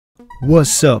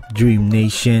What's up, Dream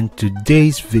Nation?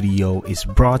 Today's video is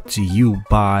brought to you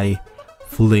by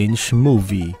Flinch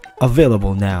Movie,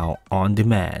 available now on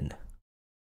demand.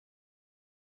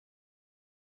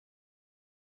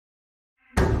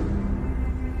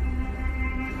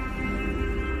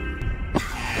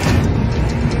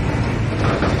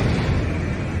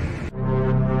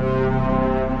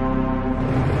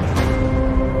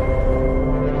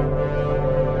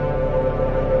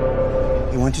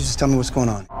 Why don't you just tell me what's going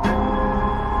on?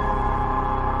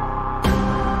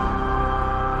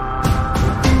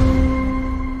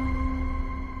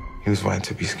 He was wanting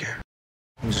to be scared.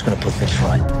 I'm just gonna put this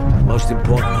right. Most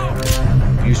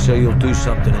importantly, you say you'll do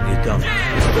something and you don't.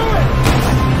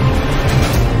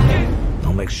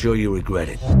 I'll make sure you regret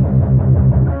it. Seattle,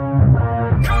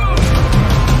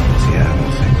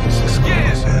 San Francisco,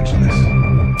 Los Angeles.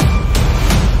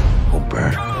 Will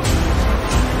burn.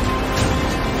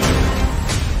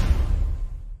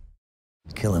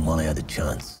 Kill him while I had the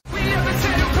chance.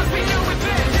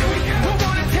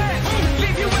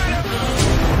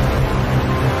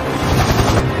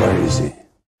 Where is he?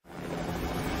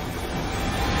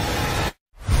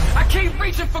 I keep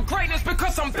reaching for greatness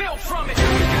because I'm built from it.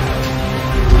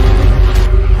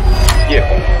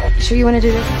 Yeah. Sure you want to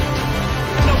do this?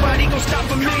 Nobody gonna stop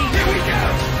for me. Here we go.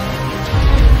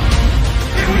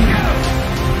 Here we go.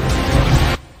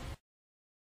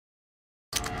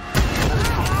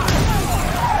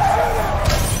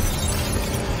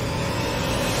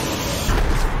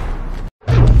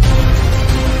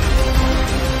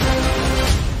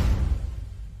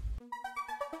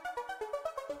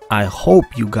 I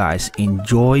hope you guys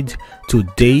enjoyed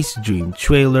today's dream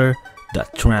trailer, The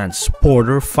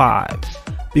Transporter 5.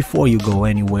 Before you go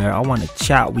anywhere, I want to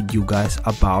chat with you guys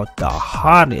about the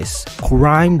hottest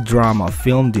crime drama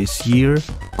film this year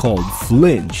called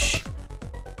Flinch.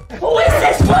 Who is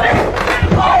this woman?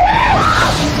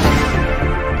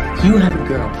 You have a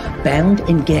girl bound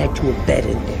and gagged to a bed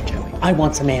in there, Joey. I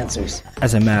want some answers.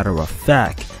 As a matter of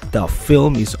fact, the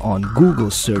film is on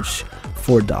Google search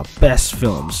for the best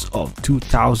films of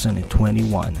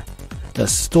 2021. The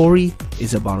story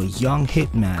is about a young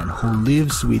hitman who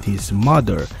lives with his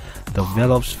mother,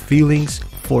 develops feelings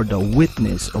for the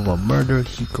witness of a murder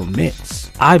he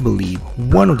commits. I believe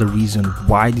one of the reasons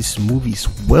why this movie is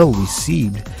well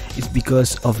received is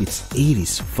because of its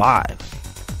 80s vibe.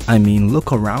 I mean,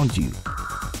 look around you.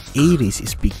 80s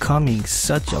is becoming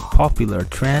such a popular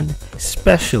trend,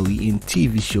 especially in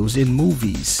TV shows and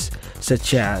movies,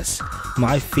 such as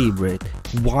my favorite,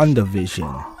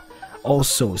 WandaVision,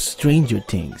 also Stranger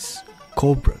Things,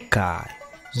 Cobra Kai,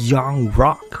 Young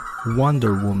Rock,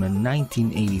 Wonder Woman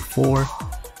 1984,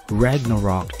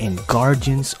 Ragnarok, and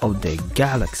Guardians of the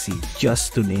Galaxy,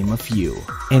 just to name a few.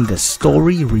 And the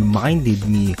story reminded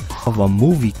me of a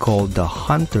movie called The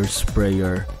Hunter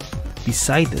Sprayer.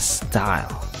 Beside the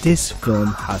style, this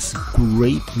film has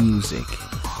great music.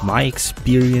 My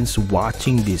experience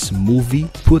watching this movie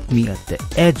put me at the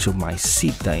edge of my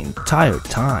seat the entire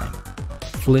time.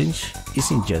 Flinch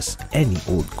isn't just any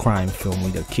old crime film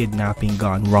with a kidnapping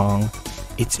gone wrong.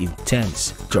 It's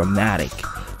intense, dramatic,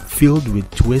 filled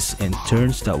with twists and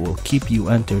turns that will keep you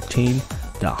entertained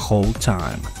the whole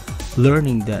time.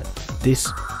 Learning that this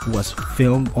was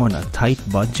filmed on a tight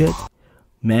budget,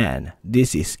 man,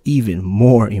 this is even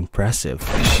more impressive.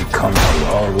 She comes with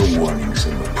all the warnings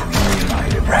of a premium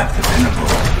item wrapped up in a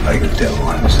bow, like the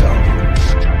devil himself.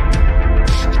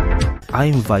 I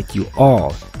invite you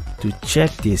all to check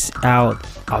this out,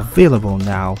 available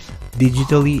now,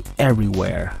 digitally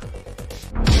everywhere.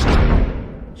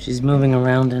 She's moving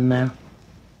around in there.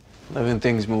 Living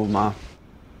things move, Mom.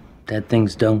 Dead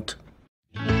things don't.